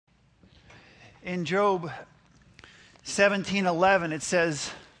In Job 17:11, it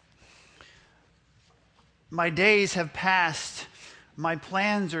says, "My days have passed, my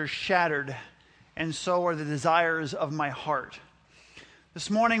plans are shattered, and so are the desires of my heart."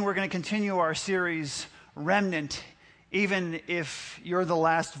 This morning, we're going to continue our series, Remnant, even if you're the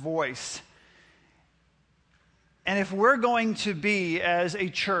last voice. And if we're going to be, as a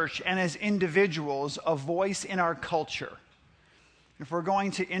church and as individuals, a voice in our culture, if we're going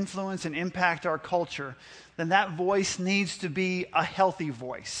to influence and impact our culture, then that voice needs to be a healthy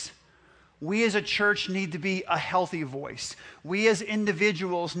voice. We as a church need to be a healthy voice. We as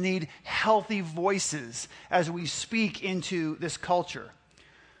individuals need healthy voices as we speak into this culture.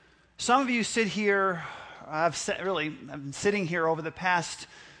 Some of you sit here, I've been sitting here over the past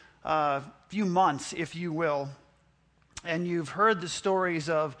few months, if you will, and you've heard the stories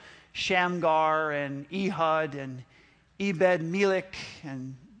of Shamgar and Ehud and Ebed-Melech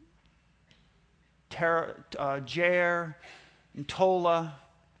and Jair and Tola,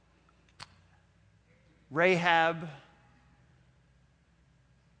 Rahab,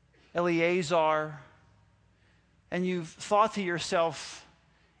 Eleazar, and you've thought to yourself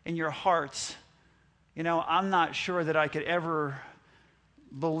in your hearts, I'm not sure that I could ever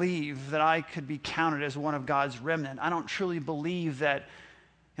believe that I could be counted as one of God's remnant. I don't truly believe that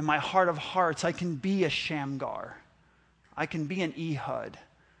in my heart of hearts I can be a Shamgar. I can be an Ehud.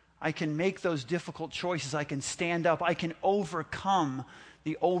 I can make those difficult choices. I can stand up. I can overcome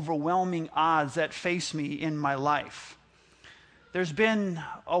the overwhelming odds that face me in my life. There's been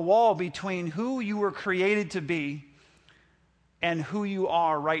a wall between who you were created to be and who you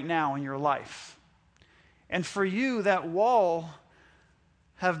are right now in your life. And for you, that wall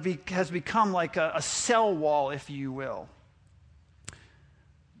has become like a cell wall, if you will.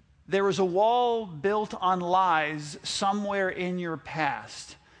 There was a wall built on lies somewhere in your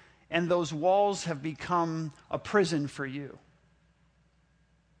past, and those walls have become a prison for you.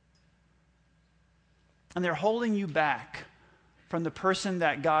 And they're holding you back from the person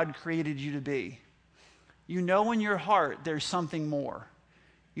that God created you to be. You know in your heart there's something more.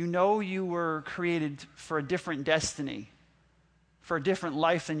 You know you were created for a different destiny, for a different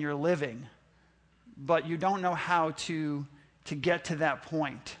life than you're living, but you don't know how to get to that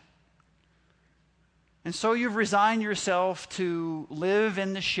point. And so you've resigned yourself to live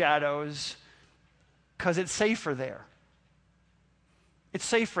in the shadows because it's safer there. It's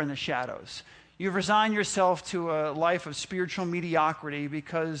safer in the shadows. You've resigned yourself to a life of spiritual mediocrity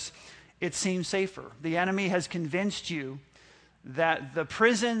because it seems safer. The enemy has convinced you that the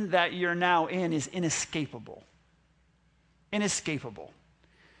prison that you're now in is inescapable. Inescapable.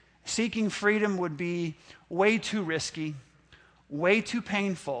 Seeking freedom would be way too risky, way too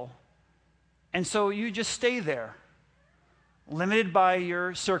painful. And so you just stay there, limited by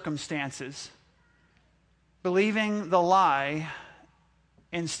your circumstances, believing the lie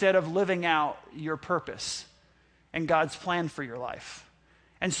instead of living out your purpose and God's plan for your life.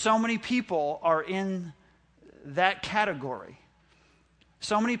 And so many people are in that category.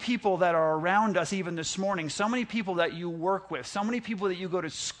 So many people that are around us even this morning, so many people that you work with, so many people that you go to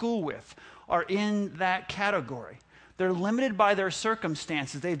school with are in that category. They're limited by their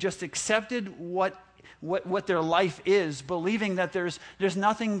circumstances. They've just accepted what their life is, believing that there's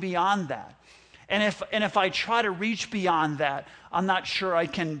nothing beyond that. And if I try to reach beyond that, I'm not sure I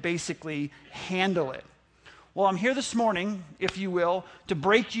can basically handle it. Well, I'm here this morning, if you will, to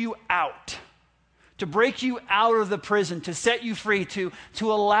break you out. To break you out of the prison, to set you free, to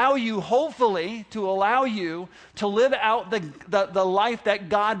allow you, hopefully, to allow you to live out the life that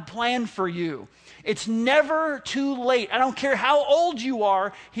God planned for you. It's never too late. I don't care how old you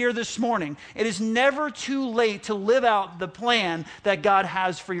are here this morning. It is never too late to live out the plan that God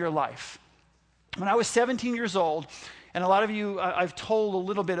has for your life. When I was 17 years old, and a lot of you, I've told a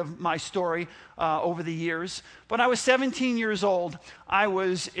little bit of my story over the years. When I was 17 years old, I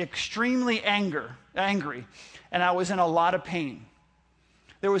was extremely angry, and I was in a lot of pain.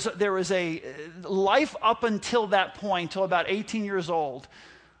 There was a life up until that point, till about 18 years old.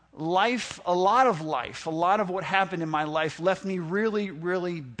 A lot of what happened in my life left me really,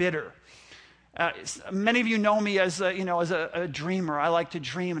 really bitter. Many of you know me as a dreamer. I like to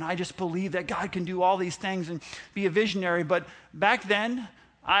dream, and I just believe that God can do all these things and be a visionary. But back then,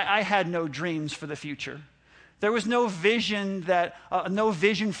 I had no dreams for the future. There was no vision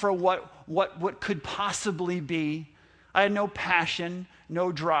for what could possibly be. I had no passion,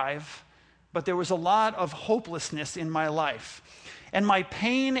 no drive, but there was a lot of hopelessness in my life. And my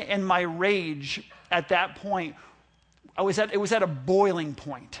pain and my rage at that point, it was at a boiling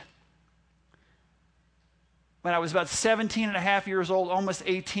point. when I was about 17 and a half years old, almost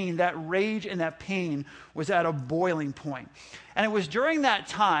 18, that rage and that pain was at a boiling point. And it was during that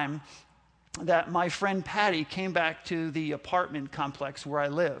time that my friend Patty came back to the apartment complex where I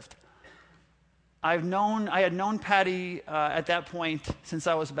lived. I had known Patty at that point since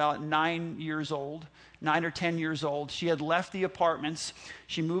I was about 9 or 10 years old. She had left the apartments.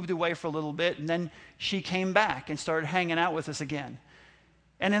 She moved away for a little bit, and then she came back and started hanging out with us again.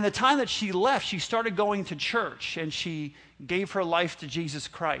 And in the time that she left, she started going to church, and she gave her life to Jesus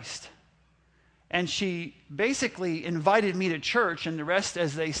Christ. And she basically invited me to church, and the rest,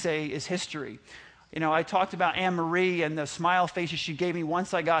 as they say, is history. You know, I talked about Anne Marie and the smile faces she gave me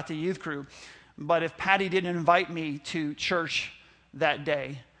once I got to youth group. But if Patty didn't invite me to church that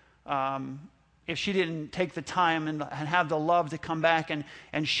day, if she didn't take the time and have the love to come back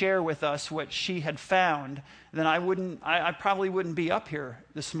and share with us what she had found, then I probably wouldn't be up here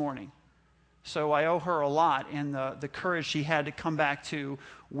this morning. So I owe her a lot in the courage she had to come back to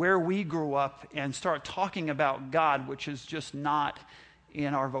where we grew up and start talking about God, which is just not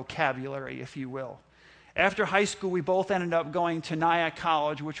in our vocabulary, if you will. After high school, we both ended up going to Nyack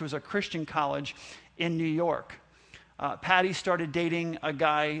College, which was a Christian college in New York. Patty started dating a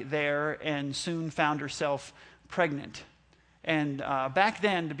guy there and soon found herself pregnant. And back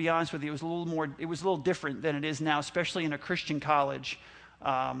then, to be honest with you, it was a little different than it is now, especially in a Christian college.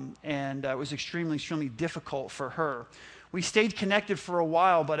 And it was extremely, extremely difficult for her. We stayed connected for a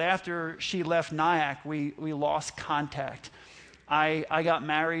while, but after she left Nyack, we lost contact. I got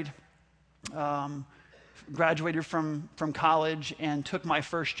married. Graduated from college and took my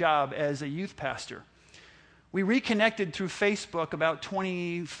first job as a youth pastor. We reconnected through Facebook about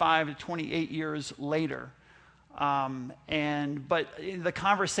 25 to 28 years later. But the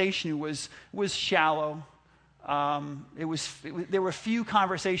conversation was shallow. There were few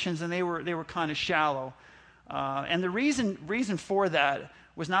conversations, and they were kind of shallow. And the reason for that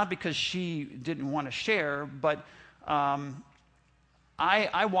was not because she didn't want to share, but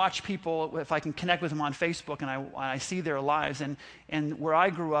I watch people, if I can connect with them on Facebook, and I see their lives. And where I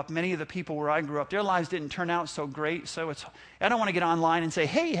grew up, many of the people where I grew up, their lives didn't turn out so great. So I don't want to get online and say,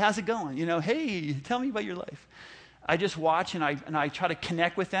 hey, how's it going? You know, hey, tell me about your life. I just watch and I try to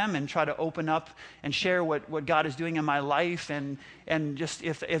connect with them and try to open up and share what God is doing in my life. And just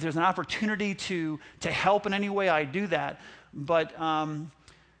if there's an opportunity to help in any way, I do that. But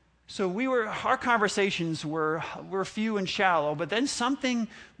so our conversations were few and shallow, but then something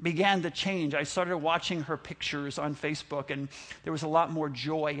began to change. I started watching her pictures on Facebook, and there was a lot more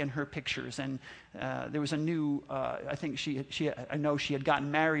joy in her pictures. And there was a new, I think I know she had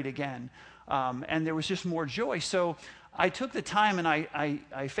gotten married again, and there was just more joy. So I took the time and I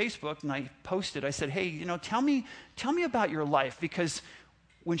Facebooked and I posted. I said, hey, you know, tell me about your life, because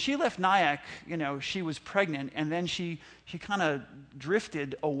when she left Nyack, you know, she was pregnant, and then she kind of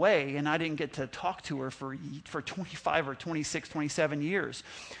drifted away, and I didn't get to talk to her for 25 or 26, 27 years.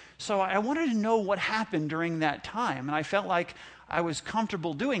 So I wanted to know what happened during that time, and I felt like I was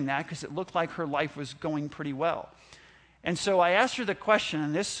comfortable doing that because it looked like her life was going pretty well. And so I asked her the question,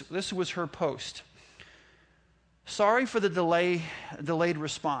 and this was her post. Sorry for the delayed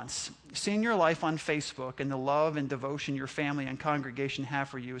response. Seeing your life on Facebook and the love and devotion your family and congregation have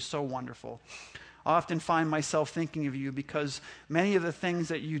for you is so wonderful. I often find myself thinking of you because many of the things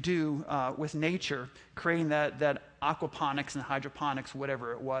that you do with nature, creating that aquaponics and hydroponics,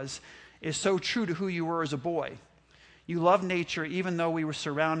 whatever it was, is so true to who you were as a boy. You love nature even though we were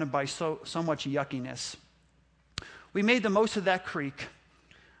surrounded by so much yuckiness. We made the most of that creek.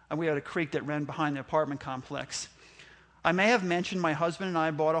 And we had a creek that ran behind the apartment complex. I may have mentioned my husband and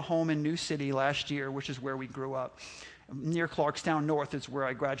I bought a home in New City last year, which is where we grew up. Near Clarkstown North is where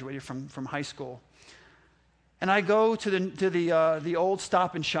I graduated from high school. And I go to the old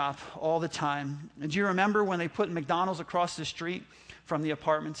Stop and Shop all the time. And do you remember when they put McDonald's across the street from the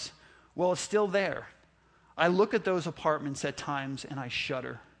apartments? Well, it's still there. I look at those apartments at times and I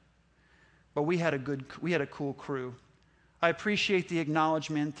shudder. But we had a cool crew. I appreciate the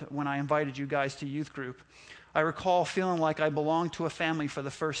acknowledgement when I invited you guys to youth group. I recall feeling like I belonged to a family for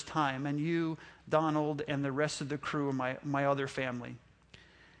the first time, and you, Donald, and the rest of the crew are my other family.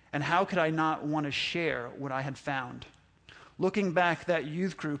 And how could I not want to share what I had found? Looking back, that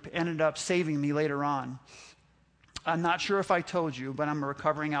youth group ended up saving me later on. I'm not sure if I told you, but I'm a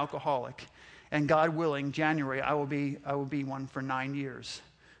recovering alcoholic. And God willing, January, I will be one for 9 years.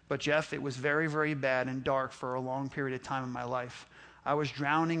 But Jeff, it was very, very bad and dark for a long period of time in my life. I was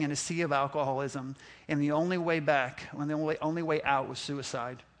drowning in a sea of alcoholism, and the only way back, and the only way out was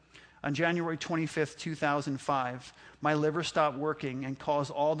suicide. On January 25th, 2005, my liver stopped working and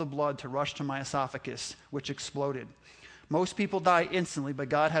caused all the blood to rush to my esophagus, which exploded. Most people die instantly, but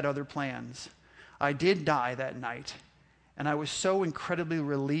God had other plans. I did die that night, and I was so incredibly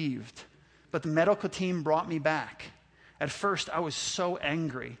relieved. But the medical team brought me back. At first, I was so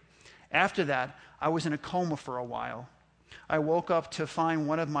angry. After that, I was in a coma for a while. I woke up to find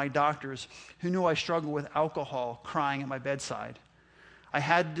one of my doctors who knew I struggled with alcohol crying at my bedside. I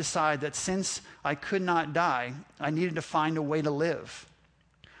had to decide that since I could not die, I needed to find a way to live.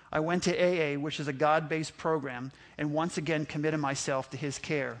 I went to AA, which is a God-based program, and once again committed myself to his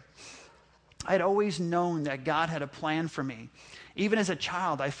care. I had always known that God had a plan for me. Even as a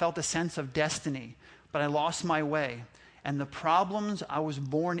child, I felt a sense of destiny, but I lost my way, and the problems I was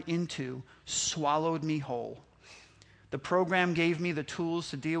born into swallowed me whole. The program gave me the tools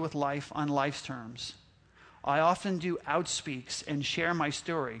to deal with life on life's terms. I often do outspeaks and share my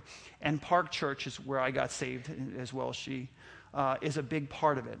story, and Park Church is where I got saved as well. She is a big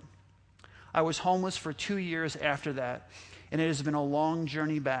part of it. I was homeless for 2 years after that, and it has been a long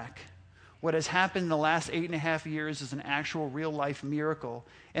journey back. What has happened in the last 8.5 years is an actual real-life miracle,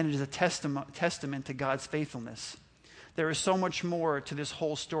 and it is a testament to God's faithfulness. There is so much more to this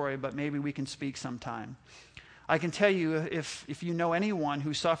whole story, but maybe we can speak sometime. I can tell you, if you know anyone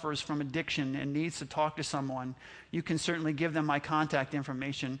who suffers from addiction and needs to talk to someone, you can certainly give them my contact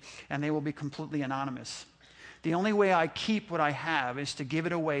information, and they will be completely anonymous. The only way I keep what I have is to give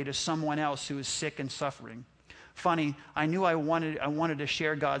it away to someone else who is sick and suffering. Funny, I knew I wanted to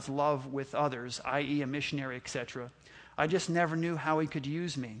share God's love with others, i.e. a missionary, etc. I just never knew how he could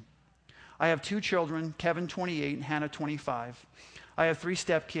use me. I have 2 children, Kevin, 28, and Hannah, 25. I have 3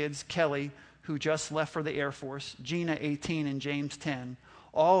 stepkids, Kelly, who just left for the Air Force, Gina, 18, and James, 10.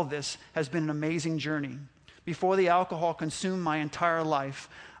 All of this has been an amazing journey. Before the alcohol consumed my entire life,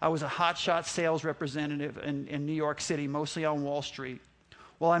 I was a hotshot sales representative in New York City, mostly on Wall Street.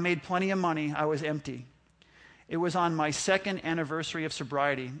 While I made plenty of money, I was empty. It was on my 2nd anniversary of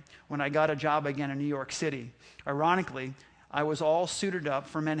sobriety when I got a job again in New York City. Ironically, I was all suited up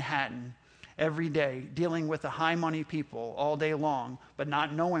for Manhattan every day, dealing with the high-money people all day long, but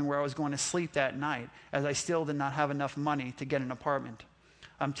not knowing where I was going to sleep that night, as I still did not have enough money to get an apartment.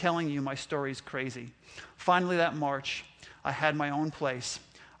 I'm telling you, my story's crazy. Finally, that March, I had my own place.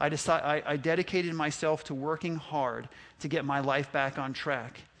 I dedicated myself to working hard to get my life back on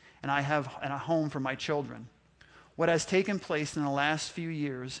track, and I have a home for my children. What has taken place in the last few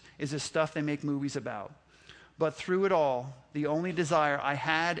years is the stuff they make movies about. But through it all, the only desire I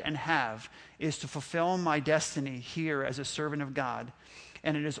had and have is to fulfill my destiny here as a servant of God.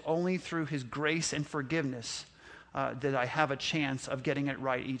 And it is only through his grace and forgiveness that I have a chance of getting it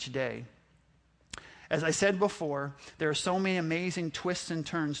right each day. As I said before, there are so many amazing twists and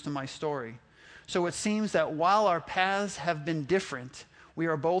turns to my story. So it seems that while our paths have been different, we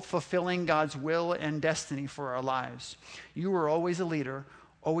are both fulfilling God's will and destiny for our lives. You were always a leader,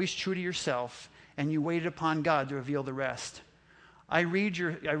 always true to yourself, and you waited upon God to reveal the rest. I read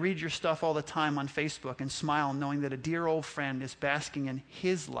your stuff all the time on Facebook and smile knowing that a dear old friend is basking in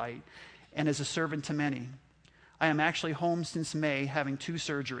his light and is a servant to many. I am actually home since May, having 2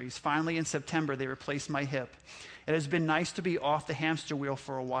 surgeries. Finally, in September, they replaced my hip. It has been nice to be off the hamster wheel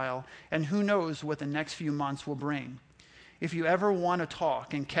for a while, and who knows what the next few months will bring. If you ever want to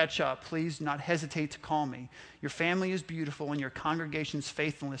talk and catch up, please do not hesitate to call me. Your family is beautiful, and your congregation's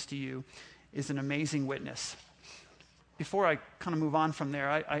faithfulness to you is an amazing witness. Before I kind of move on from there,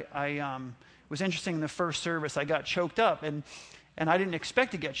 it was interesting in the first service, I got choked up, and I didn't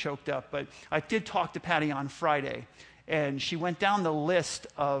expect to get choked up, but I did talk to Patty on Friday, and she went down the list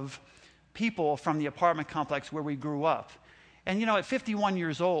of people from the apartment complex where we grew up. And you know, at 51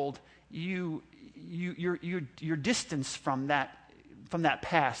 years old, you're distanced from that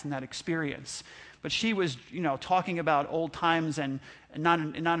past and that experience. But she was, talking about old times and not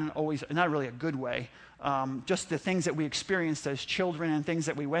really a good way. Just the things that we experienced as children and things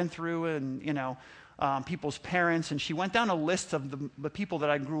that we went through, and people's parents. And she went down a list of the people that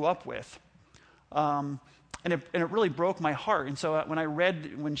I grew up with, and it really broke my heart. And so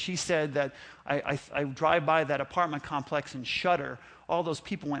when she said that I drive by that apartment complex and shudder, all those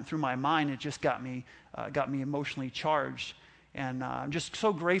people went through my mind. It just got me emotionally charged. And I'm just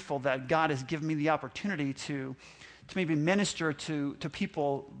so grateful that God has given me the opportunity to maybe minister to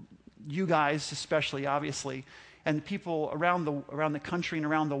people, you guys especially, obviously, and the people around the country and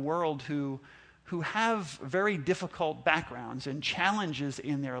around the world who have very difficult backgrounds and challenges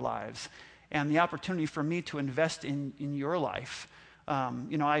in their lives. And the opportunity for me to invest in your life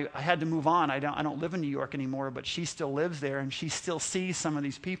I had to move on. I don't live in New York anymore, but she still lives there, and she still sees some of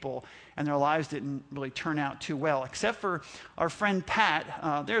these people, and their lives didn't really turn out too well, except for our friend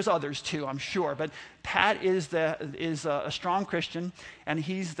Pat. There's others too, I'm sure, but Pat is a strong Christian, and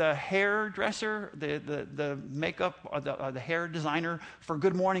he's the hairdresser, the makeup, or the hair designer for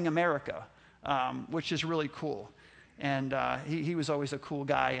Good Morning America, which is really cool. And he was always a cool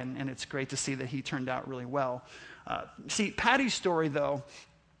guy, and it's great to see that he turned out really well. See, Patty's story, though,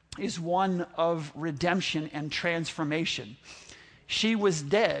 is one of redemption and transformation. She was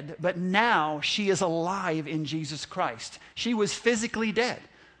dead, but now she is alive in Jesus Christ. She was physically dead.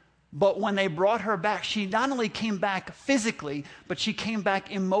 But when they brought her back, she not only came back physically, but she came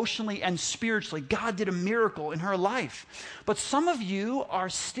back emotionally and spiritually. God did a miracle in her life. But some of you are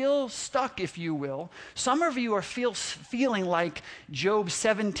still stuck, if you will. Some of you are feeling like Job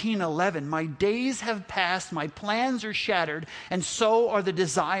 17:11. My days have passed, my plans are shattered, and so are the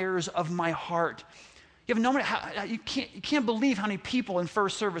desires of my heart. You have no idea you can't believe how many people in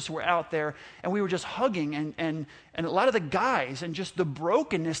first service were out there, and we were just hugging, and a lot of the guys, and just the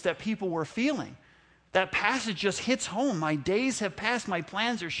brokenness that people were feeling. That passage just hits home. My days have passed, my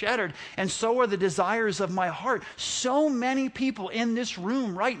plans are shattered, and so are the desires of my heart. So many people in this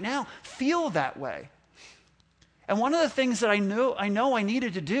room right now feel that way. And one of the things that I know I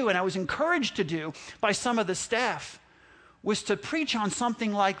needed to do, and I was encouraged to do by some of the staff, was to preach on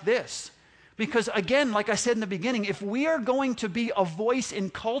something like this. Because again, like I said in the beginning, if we are going to be a voice in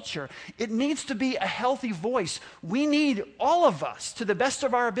culture, it needs to be a healthy voice. We need, all of us, to the best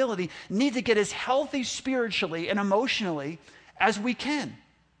of our ability, need to get as healthy spiritually and emotionally as we can,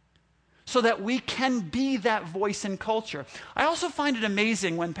 so that we can be that voice in culture. I also find it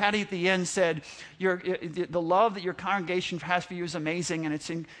amazing when Patty at the end said, the love that your congregation has for you is amazing, and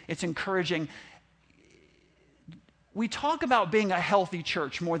it's encouraging. We talk about being a healthy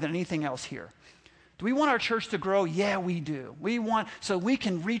church more than anything else here. Do we want our church to grow? Yeah, we do. So we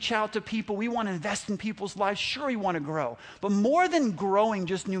can reach out to people. We want to invest in people's lives. Sure, we want to grow. But more than growing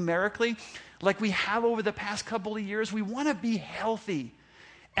just numerically, like we have over the past couple of years, we want to be healthy.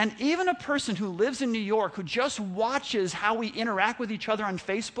 And even a person who lives in New York, who just watches how we interact with each other on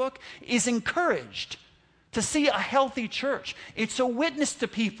Facebook, is encouraged to see a healthy church. It's a witness to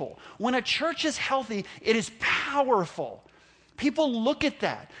people. When a church is healthy, it is powerful. People look at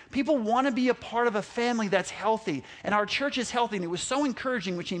that. People want to be a part of a family that's healthy. And our church is healthy. And it was so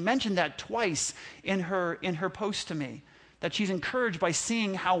encouraging when she mentioned that twice in her post to me, that she's encouraged by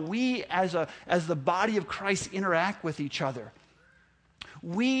seeing how we as the body of Christ interact with each other.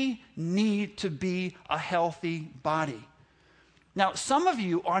 We need to be a healthy body. Now, some of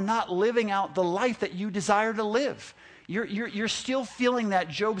you are not living out the life that you desire to live. You're still feeling that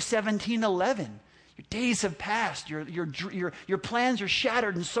Job 17:11. Your days have passed. Your plans are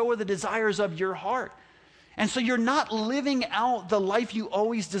shattered, and so are the desires of your heart. And so you're not living out the life you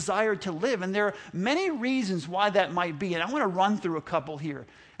always desired to live. And there are many reasons why that might be. And I want to run through a couple here.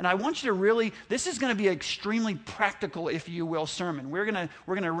 And I want you to really, this is going to be an extremely practical, if you will, sermon. We're going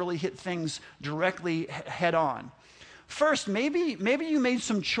to really hit things directly head on. First, maybe you made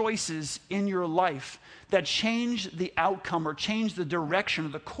some choices in your life that changed the outcome or changed the direction or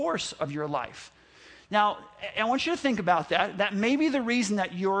the course of your life. Now, I want you to think about that. That may be the reason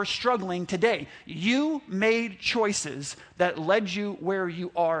that you're struggling today. You made choices that led you where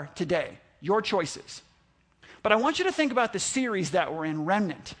you are today. Your choices. But I want you to think about the series that we're in,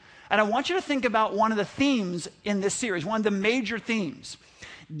 Remnant. And I want you to think about one of the themes in this series, one of the major themes.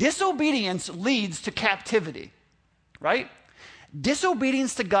 Disobedience leads to captivity. Right?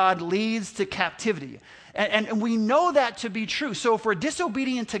 Disobedience to God leads to captivity. And we know that to be true. So if we're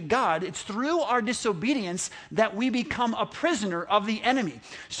disobedient to God, it's through our disobedience that we become a prisoner of the enemy.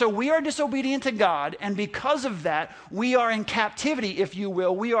 So we are disobedient to God, and because of that, we are in captivity, if you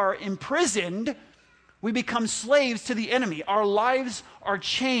will. We are imprisoned. We become slaves to the enemy. Our lives are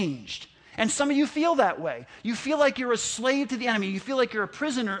changed. And some of you feel that way. You feel like you're a slave to the enemy. You feel like you're a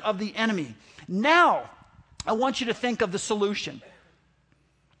prisoner of the enemy. Now, I want you to think of the solution.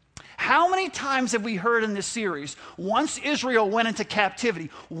 How many times have we heard in this series, once Israel went into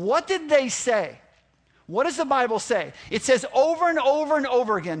captivity, what did they say? What does the Bible say? It says over and over and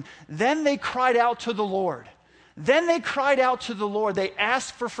over again, then they cried out to the Lord. Then they cried out to the Lord. They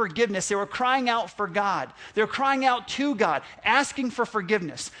asked for forgiveness. They were crying out for God. They're crying out to God, asking for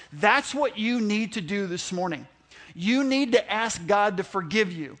forgiveness. That's what you need to do this morning. You need to ask God to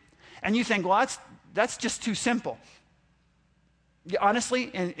forgive you. And you think, well, that's just too simple. Honestly,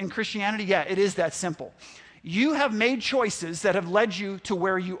 in Christianity, yeah, it is that simple. You have made choices that have led you to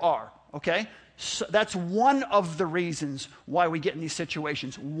where you are, okay? So that's one of the reasons why we get in these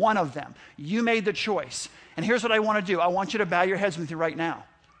situations. One of them. You made the choice. And here's what I want to do. I want you to bow your heads with me right now.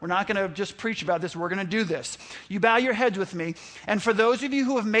 We're not going to just preach about this. We're going to do this. You bow your heads with me. And for those of you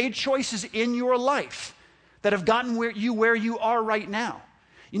who have made choices in your life that have gotten where you are right now,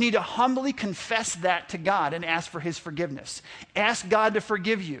 you need to humbly confess that to God and ask for his forgiveness. Ask God to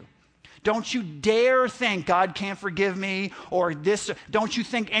forgive you. Don't you dare think God can't forgive me or this. Don't you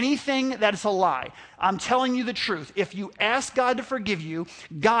think anything that is a lie. I'm telling you the truth. If you ask God to forgive you,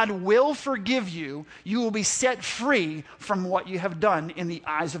 God will forgive you. You will be set free from what you have done in the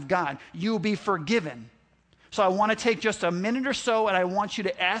eyes of God. You will be forgiven. So I want to take just a minute or so, and I want you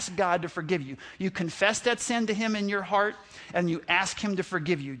to ask God to forgive you. You confess that sin to him in your heart, and you ask him to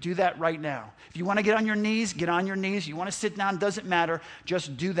forgive you. Do that right now. If you want to get on your knees, get on your knees. You want to sit down, doesn't matter.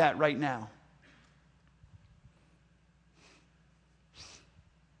 Just do that right now.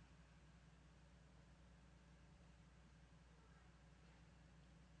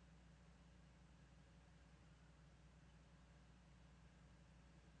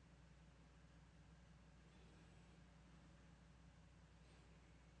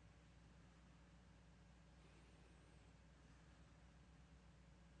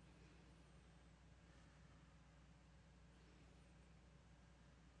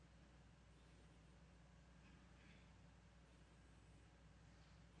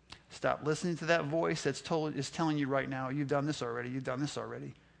 Stop listening to that voice is telling you right now, you've done this already, you've done this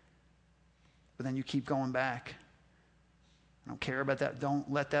already. But then you keep going back. I don't care about that.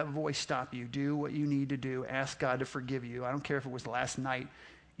 Don't let that voice stop you. Do what you need to do. Ask God to forgive you. I don't care if it was last night.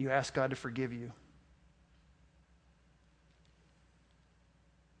 You ask God to forgive you.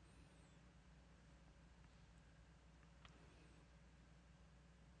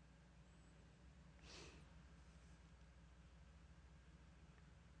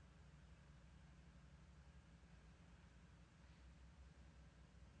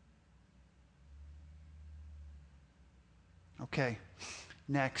 Okay,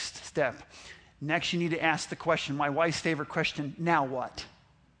 next step. Next, you need to ask the question, my wife's favorite question, now what?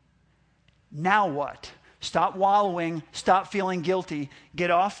 Now what? Stop wallowing, stop feeling guilty,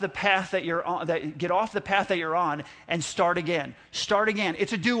 get off the path that you're on, and start again. Start again.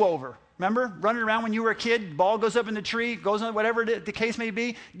 It's a do-over. Remember, running around when you were a kid, ball goes up in the tree, goes on, whatever the case may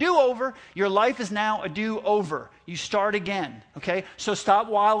be. Do-over. Your life is now a do-over. You start again, okay? So stop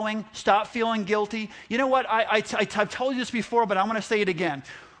wallowing, stop feeling guilty. You know what? I've told you this before, but I'm going to say it again.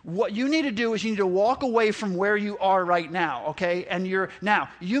 What you need to do is you need to walk away from where you are right now, okay? And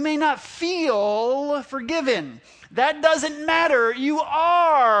you may not feel forgiven. That doesn't matter. You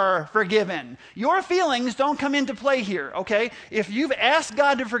are forgiven. Your feelings don't come into play here, okay? If you've asked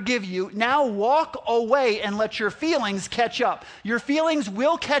God to forgive you, now walk away and let your feelings catch up. Your feelings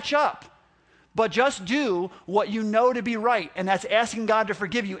will catch up. But just do what you know to be right, and that's asking God to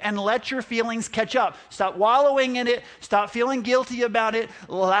forgive you, and let your feelings catch up. Stop wallowing in it. Stop feeling guilty about it.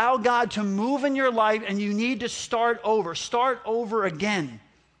 Allow God to move in your life, and you need to start over. Start over again.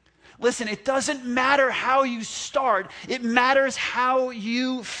 Listen, it doesn't matter how you start. It matters how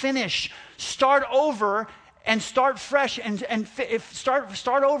you finish. Start over and start fresh and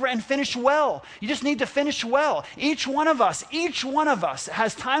start over and finish well. You just need to finish well. Each one of us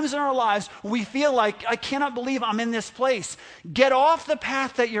has times in our lives where we feel like, I cannot believe I'm in this place. Get off the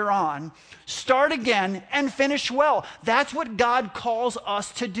path that you're on, start again, and finish well. That's what God calls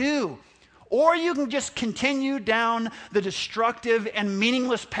us to do. Or you can just continue down the destructive and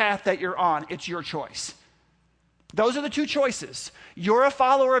meaningless path that you're on. It's your choice. Those are the two choices. You're a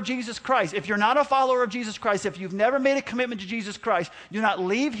follower of Jesus Christ. If you're not a follower of Jesus Christ, if you've never made a commitment to Jesus Christ, do not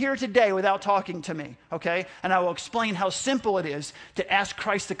leave here today without talking to me, okay? And I will explain how simple it is to ask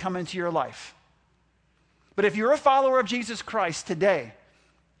Christ to come into your life. But if you're a follower of Jesus Christ today,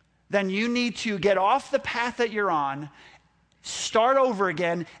 then you need to get off the path that you're on, start over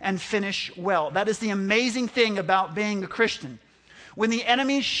again, and finish well. That is the amazing thing about being a Christian. When the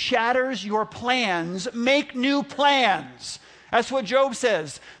enemy shatters your plans, make new plans. That's what Job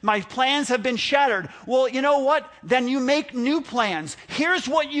says. My plans have been shattered. Well, you know what? Then you make new plans. Here's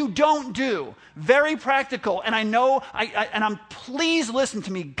what you don't do. Very practical. And I know, please listen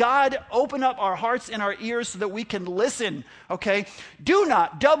to me. God, open up our hearts and our ears so that we can listen, okay? Do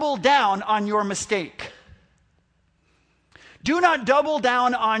not double down on your mistake. Do not double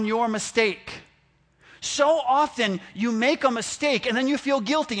down on your mistake. So often you make a mistake and then you feel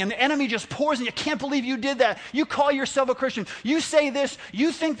guilty and the enemy just pours and you can't believe you did that. You call yourself a Christian. You say this.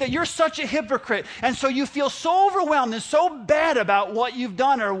 You think that you're such a hypocrite. And so you feel so overwhelmed and so bad about what you've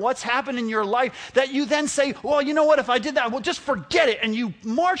done or what's happened in your life that you then say, well, you know what? If I did that, well, just forget it. And you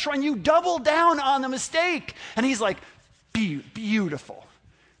march and you double down on the mistake. And he's like, beautiful.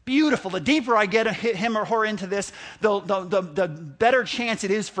 Beautiful. The deeper I get him or her into this, the better chance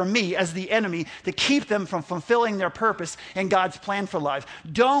it is for me as the enemy to keep them from fulfilling their purpose and God's plan for life.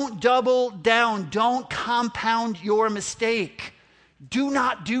 Don't double down. Don't compound your mistake. Do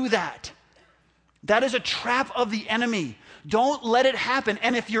not do that. That is a trap of the enemy. Don't let it happen.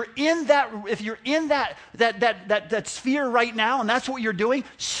 And if you're in that sphere right now, and that's what you're doing,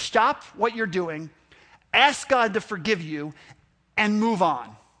 stop what you're doing, ask God to forgive you, and move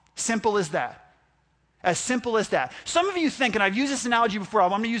on. Simple as that. As simple as that. Some of you think, and I've used this analogy before, I'm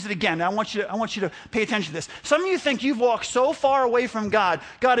going to use it again, and I want you to pay attention to this. Some of you think you've walked so far away from God,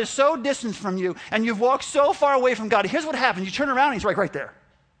 God is so distant from you, and you've walked so far away from God. Here's what happens. You turn around, and he's right there.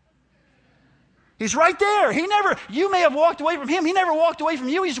 He's right there. You may have walked away from him. He never walked away from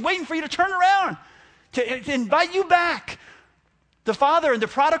you. He's waiting for you to turn around, to invite you back. The father and the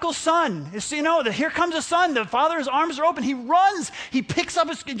prodigal son, that here comes the son. The father's arms are open. He runs. He picks up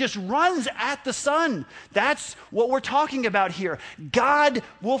just runs at the son. That's what we're talking about here. God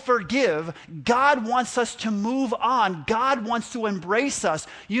will forgive. God wants us to move on. God wants to embrace us.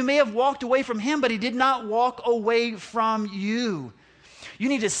 You may have walked away from him, but he did not walk away from you. You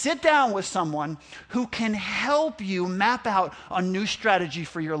need to sit down with someone who can help you map out a new strategy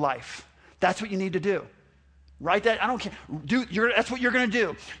for your life. That's what you need to do. Right? I don't care. That's what you're going to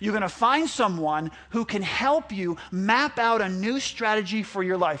do. You're going to find someone who can help you map out a new strategy for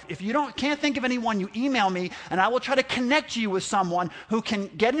your life. If you can't think of anyone, you email me, and I will try to connect you with someone who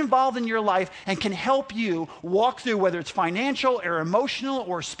can get involved in your life and can help you walk through, whether it's financial or emotional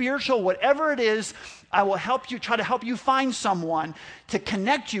or spiritual, whatever it is. I will try to help you find someone to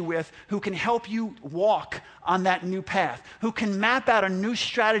connect you with who can help you walk on that new path, who can map out a new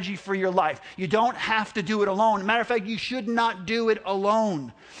strategy for your life. You don't have to do it alone. Matter of fact, you should not do it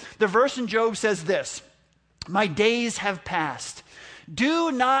alone. The verse in Job says this, "My days have passed."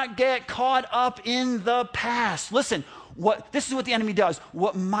 Do not get caught up in the past. Listen, this is what the enemy does.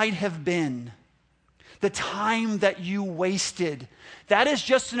 What might have been. The time that you wasted. That is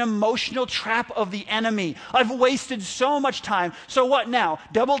just an emotional trap of the enemy. I've wasted so much time. So what now?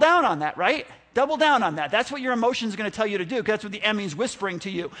 Double down on that, right? Double down on that. That's what your emotions are going to tell you to do, because that's what the enemy is whispering to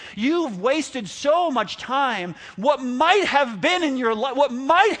you. You've wasted so much time. What might have been in your life, what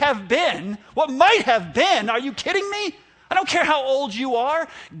might have been, are you kidding me? I don't care how old you are.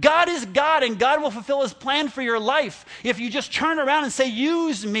 God is God, and God will fulfill his plan for your life if you just turn around and say,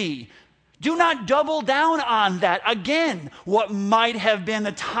 use me. Do not double down on that. Again, what might have been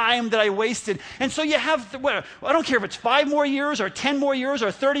the time that I wasted. And so you have, I don't care if it's 5 more years or 10 more years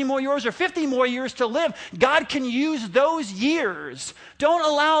or 30 more years or 50 more years to live. God can use those years. Don't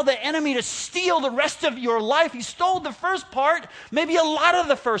allow the enemy to steal the rest of your life. He stole the first part, maybe a lot of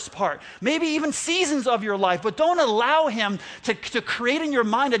the first part, maybe even seasons of your life. But don't allow him to create in your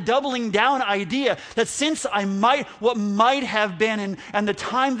mind a doubling down idea that since what might have been and the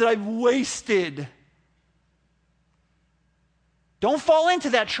time that I've wasted. Don't fall into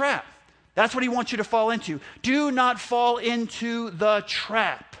that trap. That's what he wants you to fall into. Do not fall into the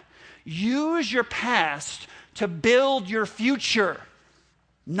trap. Use your past to build your future,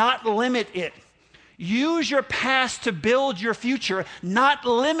 not limit it. Use your past to build your future, not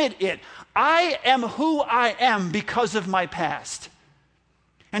limit it. I am who I am because of my past.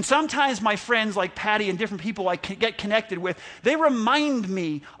 And sometimes my friends like Patty and different people I get connected with, they remind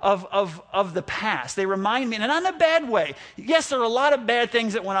me of the past. They remind me, and not in a bad way. Yes, there are a lot of bad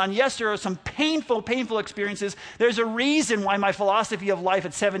things that went on. Yes, there are some painful experiences. There's a reason why my philosophy of life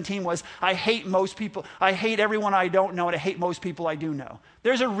at 17 was, I hate most people. I hate everyone I don't know, and I hate most people I do know.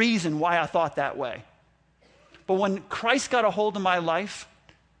 There's a reason why I thought that way. But when Christ got a hold of my life,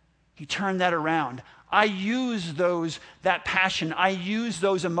 he turned that around. I use that passion. I use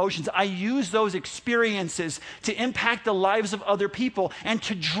those emotions. I use those experiences to impact the lives of other people and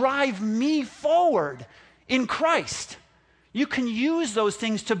to drive me forward in Christ. You can use those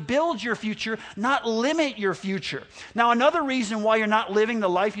things to build your future, not limit your future. Now, another reason why you're not living the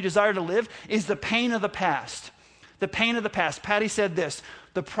life you desire to live is the pain of the past. The pain of the past. Patty said this.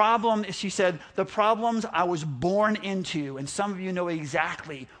 She said, the problems I was born into, and some of you know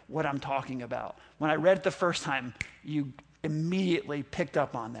exactly what I'm talking about. When I read it the first time, you immediately picked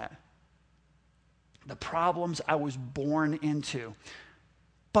up on that. The problems I was born into.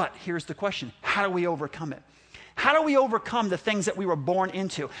 But here's the question. How do we overcome it? How do we overcome the things that we were born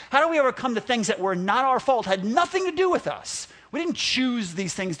into? How do we overcome the things that were not our fault, had nothing to do with us? We didn't choose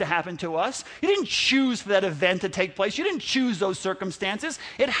these things to happen to us. You didn't choose for that event to take place. You didn't choose those circumstances.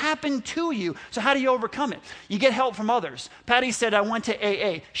 It happened to you. So how do you overcome it? You get help from others. Patty said, I went to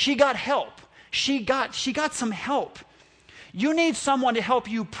AA. She got help. She got some help. You need someone to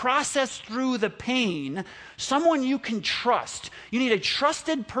help you process through the pain, someone you can trust. You need a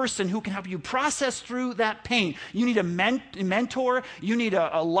trusted person who can help you process through that pain. You need a mentor. You need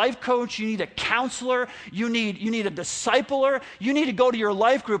a life coach. You need a counselor. You need a discipler. You need to go to your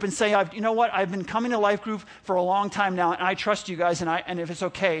life group and say, you know what, I've been coming to life group for a long time now, and I trust you guys, and if it's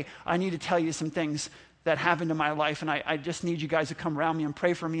okay, I need to tell you some things that happened in my life, and I just need you guys to come around me and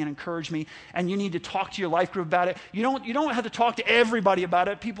pray for me and encourage me, and you need to talk to your life group about it. You don't have to talk to everybody about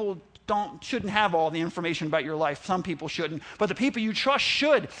it. People shouldn't have all the information about your life. Some people shouldn't, but the people you trust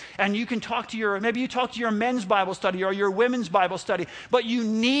should, and you can maybe you talk to your men's Bible study or your women's Bible study, but you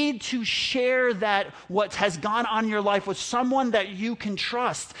need to share what has gone on in your life with someone that you can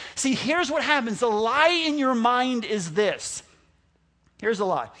trust. See, here's what happens. The lie in your mind is this. Here's the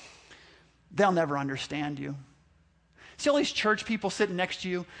lie. They'll never understand you. See all these church people sitting next to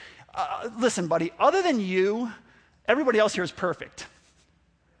you? Listen, buddy, other than you, everybody else here is perfect.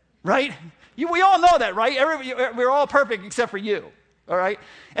 Right? We all know that, right? We're all perfect except for you. All right?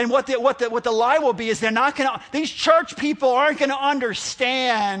 And what the lie will be is these church people aren't going to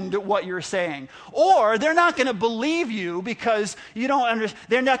understand what you're saying. Or they're not going to believe you because you don't understand.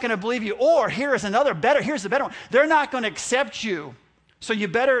 They're not going to believe you. Or here's the better one. They're not going to accept you. So you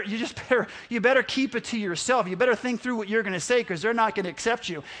better keep it to yourself. You better think through what you're going to say because they're not going to accept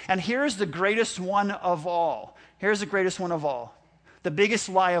you. And here's the greatest one of all. Here's the greatest one of all. The biggest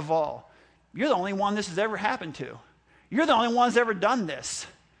lie of all. You're the only one this has ever happened to. You're the only one that's ever done this.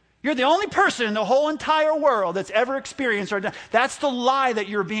 You're the only person in the whole entire world that's ever experienced or done. That's the lie that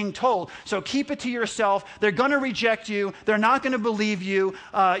you're being told. So keep it to yourself. They're going to reject you. They're not going to believe you.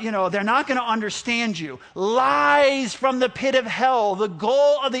 They're not going to understand you. Lies from the pit of hell. The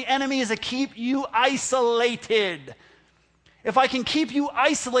goal of the enemy is to keep you isolated. If I can keep you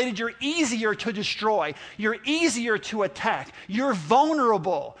isolated, you're easier to destroy. You're easier to attack. You're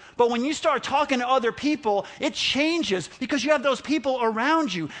vulnerable. But when you start talking to other people, it changes because you have those people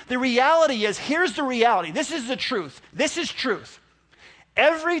around you. The reality is, here's the reality. This is the truth. This is truth.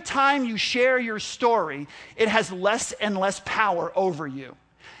 Every time you share your story, it has less and less power over you.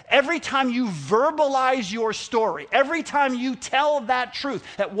 Every time you verbalize your story, every time you tell that truth,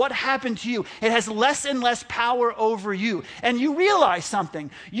 that what happened to you, it has less and less power over you. And you realize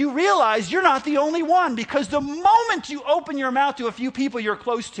something. You realize you're not the only one because the moment you open your mouth to a few people you're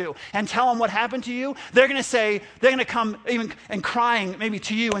close to and tell them what happened to you, they're going to come even and crying maybe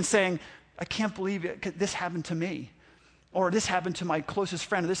to you and saying, I can't believe it, this happened to me. Or this happened to my closest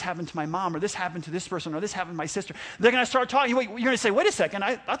friend, or this happened to my mom, or this happened to this person, or this happened to my sister. They're going to start talking. You're going to say, wait a second,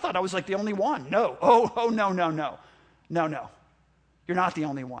 I thought I was like the only one. No. No. You're not the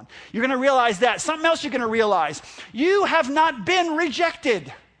only one. You're going to realize that. Something else you're going to realize. You have not been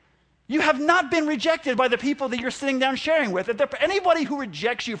rejected. You have not been rejected by the people that you're sitting down sharing with. If there's anybody who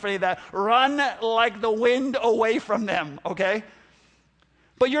rejects you for any of that, run like the wind away from them, okay?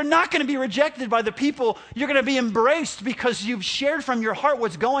 But you're not going to be rejected by the people. You're going to be embraced because you've shared from your heart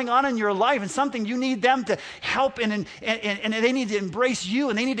what's going on in your life and something you need them to help and they need to embrace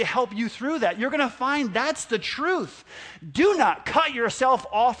you and they need to help you through that. You're going to find that's the truth. Do not cut yourself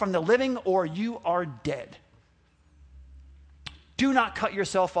off from the living or you are dead. Do not cut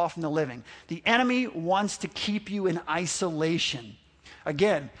yourself off from the living. The enemy wants to keep you in isolation.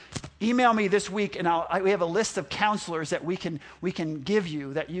 Again, email me this week, and we have a list of counselors that we can give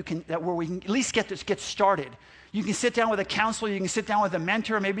you where we can at least get started. You can sit down with a counselor, you can sit down with a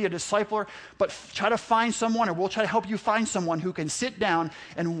mentor, maybe a discipler, but try to find someone, or we'll try to help you find someone who can sit down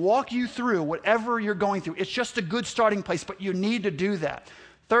and walk you through whatever you're going through. It's just a good starting place, but you need to do that.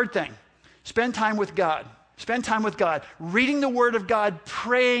 Third thing, spend time with God. Spend time with God, reading the Word of God,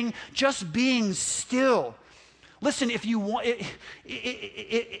 praying, just being still. Listen, if you want,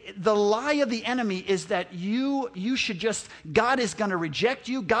 the lie of the enemy is that you should just, God is going to reject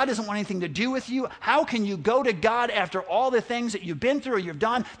you. God doesn't want anything to do with you. How can you go to God after all the things that you've been through or you've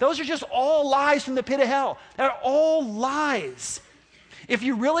done? Those are just all lies from the pit of hell. They're all lies. If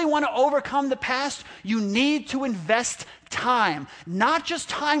you really want to overcome the past, you need to invest time. Not just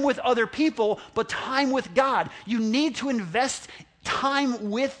time with other people, but time with God. You need to invest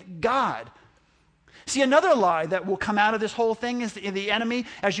time with God. See, another lie that will come out of this whole thing is the enemy,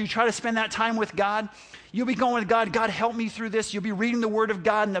 as you try to spend that time with God, you'll be going with God, God, help me through this. You'll be reading the Word of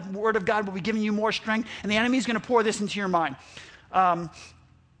God, and the Word of God will be giving you more strength, and the enemy's going to pour this into your mind.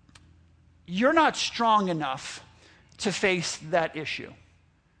 You're not strong enough to face that issue.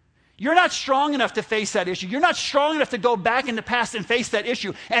 You're not strong enough to face that issue. You're not strong enough to go back in the past and face that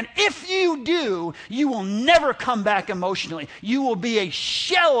issue. And if you do, you will never come back emotionally. You will be a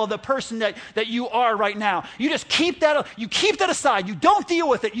shell of the person that you are right now. You just keep that aside. You don't deal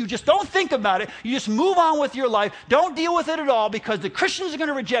with it. You just don't think about it. You just move on with your life. Don't deal with it at all, because the Christians are going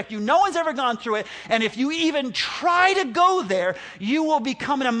to reject you. No one's ever gone through it. And if you even try to go there, you will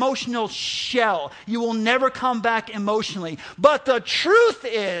become an emotional shell. You will never come back emotionally. But the truth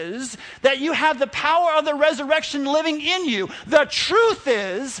is that you have the power of the resurrection living in you. The truth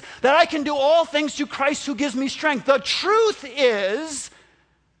is that I can do all things through Christ who gives me strength. The truth is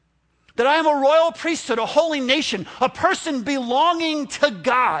that I am a royal priesthood, a holy nation, a person belonging to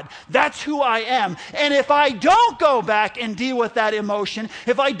God. That's who I am. And if I don't go back and deal with that emotion,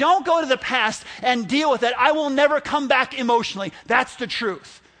 if I don't go to the past and deal with it, I will never come back emotionally. That's the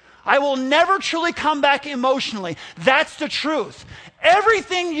truth. I will never truly come back emotionally. That's the truth.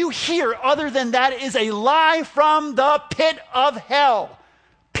 Everything you hear other than that is a lie from the pit of hell.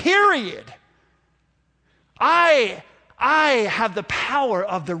 Period. I have the power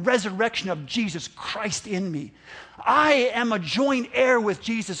of the resurrection of Jesus Christ in me. I am a joint heir with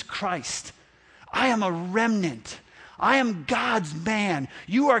Jesus Christ. I am a remnant. I am God's man.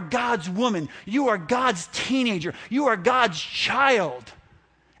 You are God's woman. You are God's teenager. You are God's child.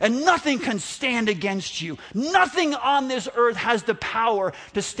 And nothing can stand against you. Nothing on this earth has the power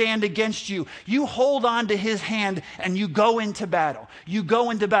to stand against you. You hold on to his hand and you go into battle. You go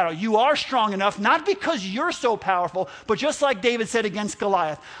into battle. You are strong enough, not because you're so powerful, but just like David said against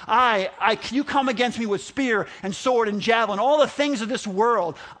Goliath, you come against me with spear and sword and javelin, all the things of this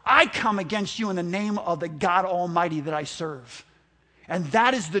world. I come against you in the name of the God Almighty that I serve. And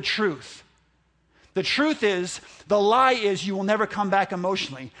that is the truth. The truth is, the lie is you will never come back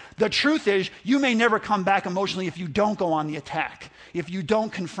emotionally. The truth is, you may never come back emotionally if you don't go on the attack, if you don't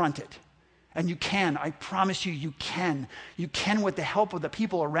confront it. And you can, I promise you, you can. You can with the help of the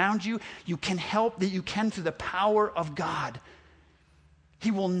people around you. You can help that you can through the power of God.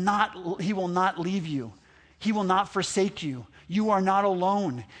 He will not leave you. He will not forsake you. You are not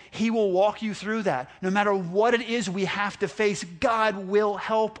alone. He will walk you through that. No matter what it is we have to face, God will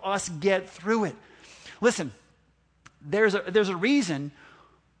help us get through it. Listen, there's a reason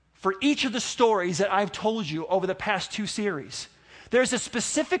for each of the stories that I've told you over the past 2 series. There's a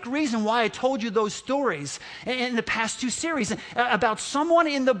specific reason why I told you those stories in the past 2 series about someone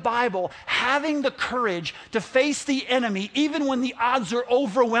in the Bible having the courage to face the enemy even when the odds are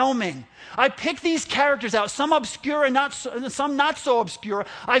overwhelming. I picked these characters out, some obscure and some not so obscure.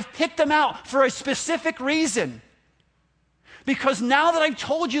 I've picked them out for a specific reason. Because now that I've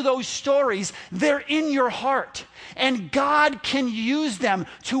told you those stories, they're in your heart. And God can use them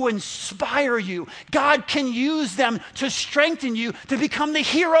to inspire you. God can use them to strengthen you to become the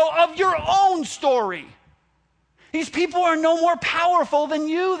hero of your own story. These people are no more powerful than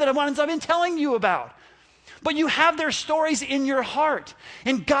you, the ones I've been telling you about. But you have their stories in your heart.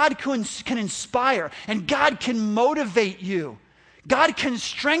 And God can inspire. And God can motivate you. God can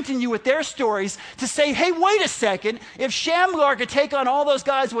strengthen you with their stories to say, hey, wait a second. If Shamgar could take on all those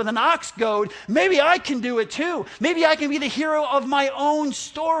guys with an ox goad, maybe I can do it too. Maybe I can be the hero of my own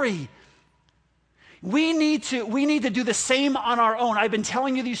story. We need to do the same on our own. I've been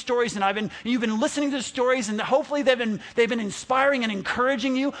telling you these stories, and you've been listening to the stories, and hopefully they've been inspiring and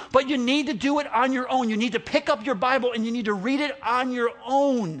encouraging you, but you need to do it on your own. You need to pick up your Bible and you need to read it on your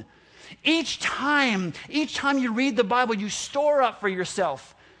own. Each time you read the Bible, you store up for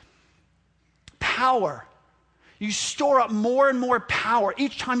yourself power. You store up more and more power.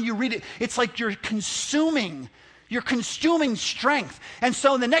 Each time you read it, it's like you're consuming strength. And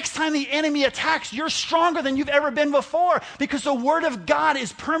so the next time the enemy attacks, you're stronger than you've ever been before because the Word of God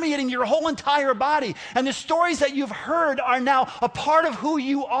is permeating your whole entire body. And the stories that you've heard are now a part of who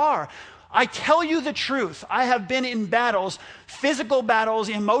you are. I tell you the truth. I have been in battles, physical battles,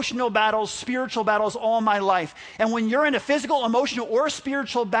 emotional battles, spiritual battles all my life. And when you're in a physical, emotional, or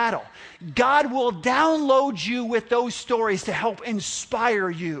spiritual battle, God will download you with those stories to help inspire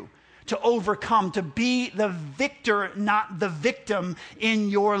you to overcome, to be the victor, not the victim in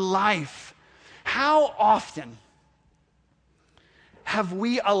your life. How often have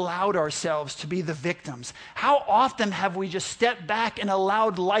we allowed ourselves to be the victims? How often have we just stepped back and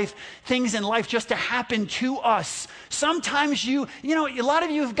allowed things in life just to happen to us? Sometimes a lot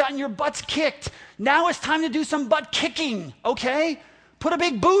of you have gotten your butts kicked. Now it's time to do some butt kicking, okay? Put a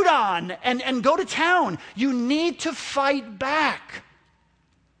big boot on and go to town. You need to fight back.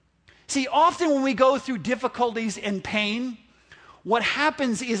 See, often when we go through difficulties and pain, what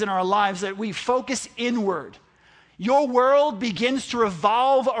happens is in our lives that we focus inward. Your world begins to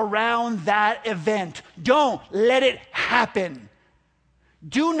revolve around that event. Don't let it happen.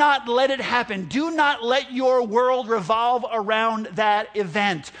 Do not let it happen. Do not let your world revolve around that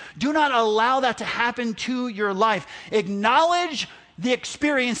event. Do not allow that to happen to your life. Acknowledge the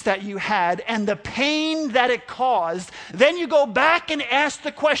experience that you had and the pain that it caused. Then you go back and ask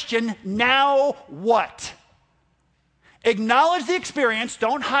the question, now what? Acknowledge the experience.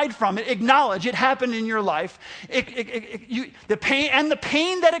 Don't hide from it. Acknowledge it happened in your life. The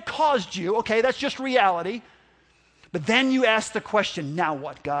pain that it caused you, okay, that's just reality. But then you ask the question, now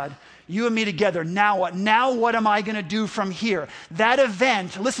what, God? You and me together, now what? Now what am I going to do from here? That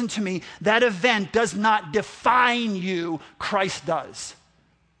event, listen to me, that event does not define you, Christ does.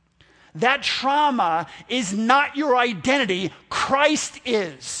 That trauma is not your identity, Christ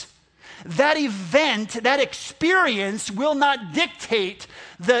is. That event, that experience will not dictate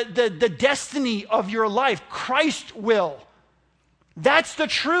the destiny of your life. Christ will. That's the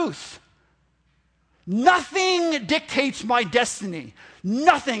truth. Nothing dictates my destiny.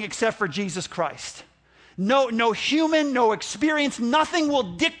 Nothing except for Jesus Christ. No human, no experience, nothing will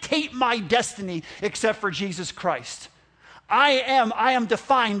dictate my destiny except for Jesus Christ. I am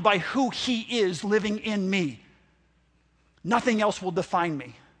defined by who he is living in me. Nothing else will define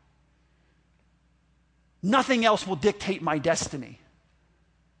me. Nothing else will dictate my destiny.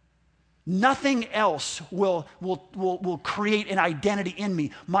 Nothing else will create an identity in me.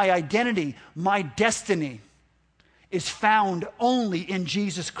 My identity, my destiny is found only in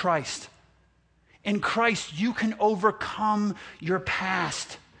Jesus Christ. In Christ, you can overcome your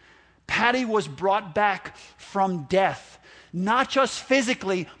past. Patty was brought back from death, not just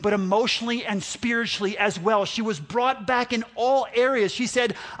physically, but emotionally and spiritually as well. She was brought back in all areas. She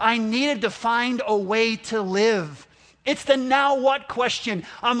said, I needed to find a way to live. It's the now what question.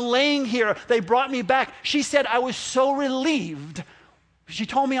 I'm laying here. They brought me back. She said, I was so relieved. She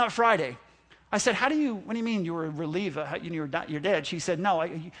told me on Friday. I said, what do you mean you were relieved? You're dead. She said, no,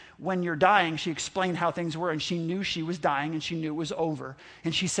 when you're dying, she explained how things were, and she knew she was dying, and she knew it was over.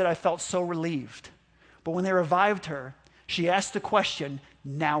 And she said, I felt so relieved. But when they revived her, she asked the question,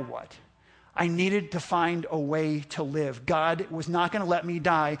 now what? I needed to find a way to live. God was not going to let me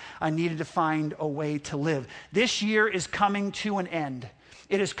die. I needed to find a way to live. This year is coming to an end.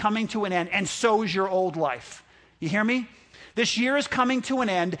 It is coming to an end, and so is your old life. You hear me? This year is coming to an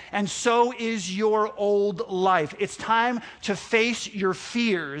end, and so is your old life. It's time to face your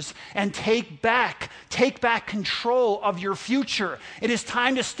fears and take back control of your future. It is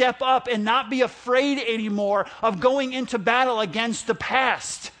time to step up and not be afraid anymore of going into battle against the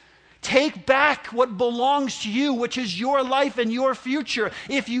past. Take back what belongs to you, which is your life and your future.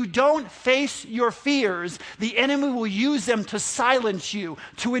 If you don't face your fears, the enemy will use them to silence you,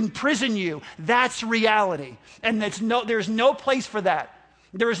 to imprison you. That's reality. And there's no place for that.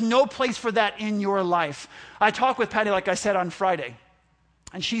 There is no place for that in your life. I talked with Patty, like I said, on Friday.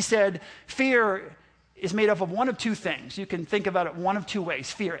 And she said, fear is made up of one of two things. You can think about it one of two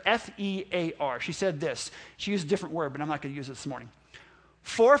ways. Fear, F-E-A-R. She said this. She used a different word, but I'm not going to use it this morning.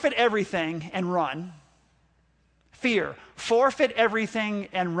 Forfeit everything and run. Fear, forfeit everything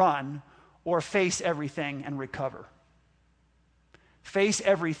and run, or face everything and recover. Face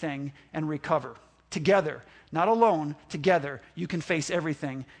everything and recover. Together, not alone, together, you can face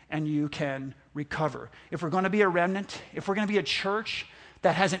everything and you can recover. If we're going to be a remnant, if we're going to be a church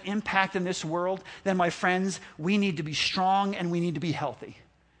that has an impact in this world, then my friends, we need to be strong and we need to be healthy.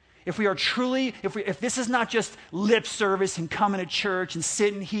 If we are truly, if this is not just lip service and coming to church and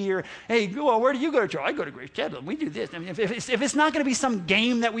sitting here, hey, well, where do you go to church? I go to Grace Chapel. We do this. I mean, if it's not going to be some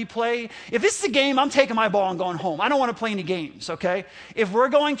game that we play, if this is a game, I'm taking my ball and going home. I don't want to play any games, okay? If we're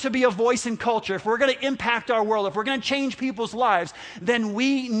going to be a voice in culture, if we're going to impact our world, if we're going to change people's lives, then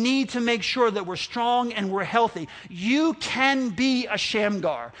we need to make sure that we're strong and we're healthy. You can be a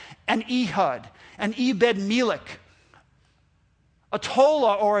Shamgar, an Ehud, an Ebed-Melech, a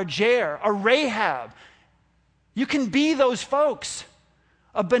Tola or a Jair, a Rahab. You can be those folks.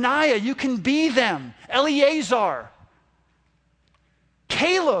 A Benaiah, you can be them. Eleazar.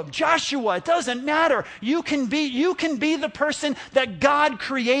 Caleb, Joshua, it doesn't matter. You can be the person that God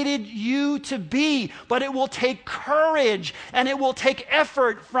created you to be, but it will take courage and it will take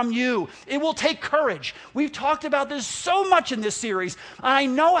effort from you. It will take courage. We've talked about this so much in this series. I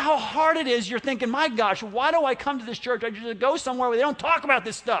know how hard it is. You're thinking, my gosh, why do I come to this church? I just go somewhere where they don't talk about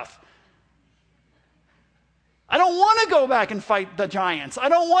this stuff. I don't want to go back and fight the giants. I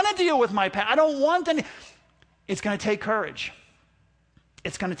don't want to deal with my past. I don't want any. It's going to take courage.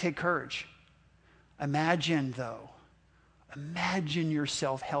 It's going to take courage. Imagine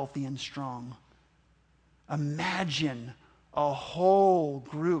yourself healthy and strong. Imagine a whole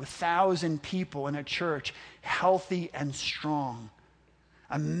group, 1,000 people in a church, healthy and strong.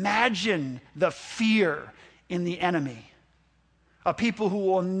 Imagine the fear in the enemy. A people who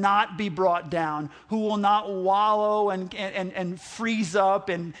will not be brought down, who will not wallow and freeze up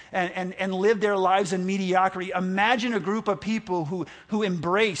and live their lives in mediocrity. Imagine a group of people who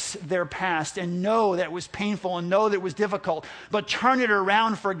embrace their past and know that it was painful and know that it was difficult, but turn it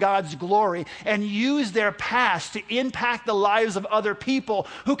around for God's glory and use their past to impact the lives of other people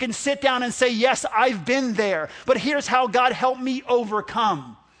who can sit down and say, yes, I've been there, but here's how God helped me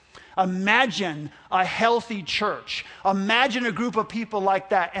overcome. Imagine a healthy church. Imagine a group of people like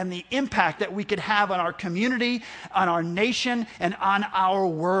that and the impact that we could have on our community, on our nation, and on our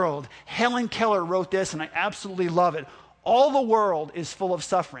world. Helen Keller wrote this, and I absolutely love it. All the world is full of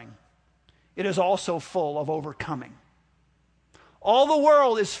suffering. It is also full of overcoming. All the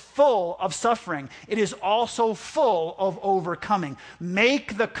world is full of suffering. It is also full of overcoming.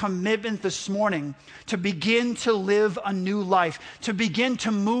 Make the commitment this morning to begin to live a new life, to begin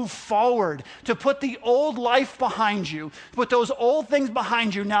to move forward, to put the old life behind you, put those old things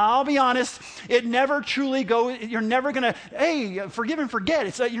behind you. Now, I'll be honest, it never truly goes, you're never going to, hey, forgive and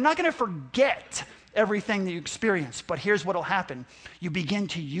forget. You're not going to forget everything that you experience, but here's what will happen. You begin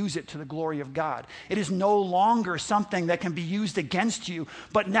to use it to the glory of God. It is no longer something that can be used against you,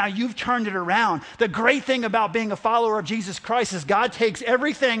 but now you've turned it around. The great thing about being a follower of Jesus Christ is God takes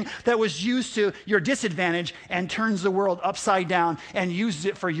everything that was used to your disadvantage and turns the world upside down and uses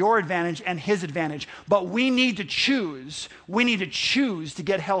it for your advantage and his advantage. But we need to choose. We need to choose to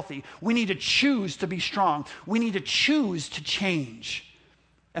get healthy. We need to choose to be strong. We need to choose to change.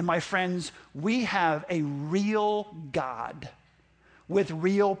 And my friends, we have a real God with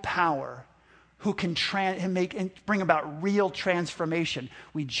real power who can bring about real transformation.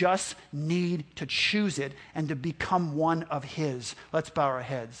 We just need to choose it and to become one of his. Let's bow our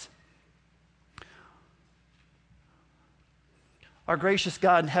heads. Our gracious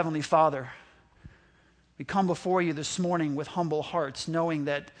God and Heavenly Father, we come before you this morning with humble hearts, knowing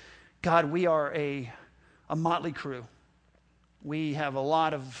that, God, we are a motley crew. We have a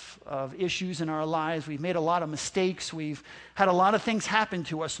lot of issues in our lives. We've made a lot of mistakes. We've had a lot of things happen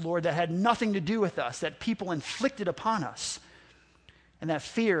to us, Lord, that had nothing to do with us, that people inflicted upon us. And that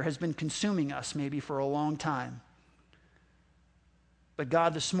fear has been consuming us maybe for a long time. But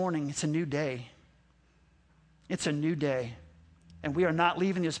God, this morning, it's a new day. It's a new day. And we are not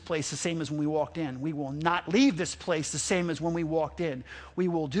leaving this place the same as when we walked in. We will not leave this place the same as when we walked in. We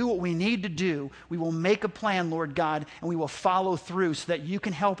will do what we need to do. We will make a plan, Lord God, and we will follow through so that you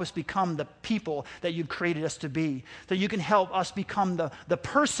can help us become the people that you've created us to be, that you can help us become the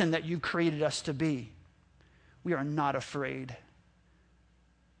person that you've created us to be. We are not afraid.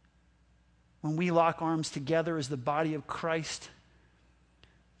 When we lock arms together as the body of Christ,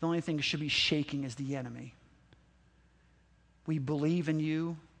 the only thing that should be shaking is the enemy. We believe in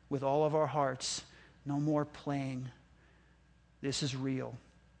you with all of our hearts. No more playing. This is real.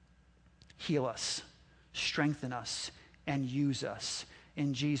 Heal us, strengthen us, and use us.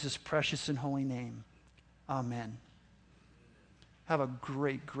 In Jesus' precious and holy name, amen. Have a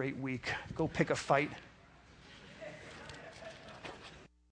great, great week. Go pick a fight.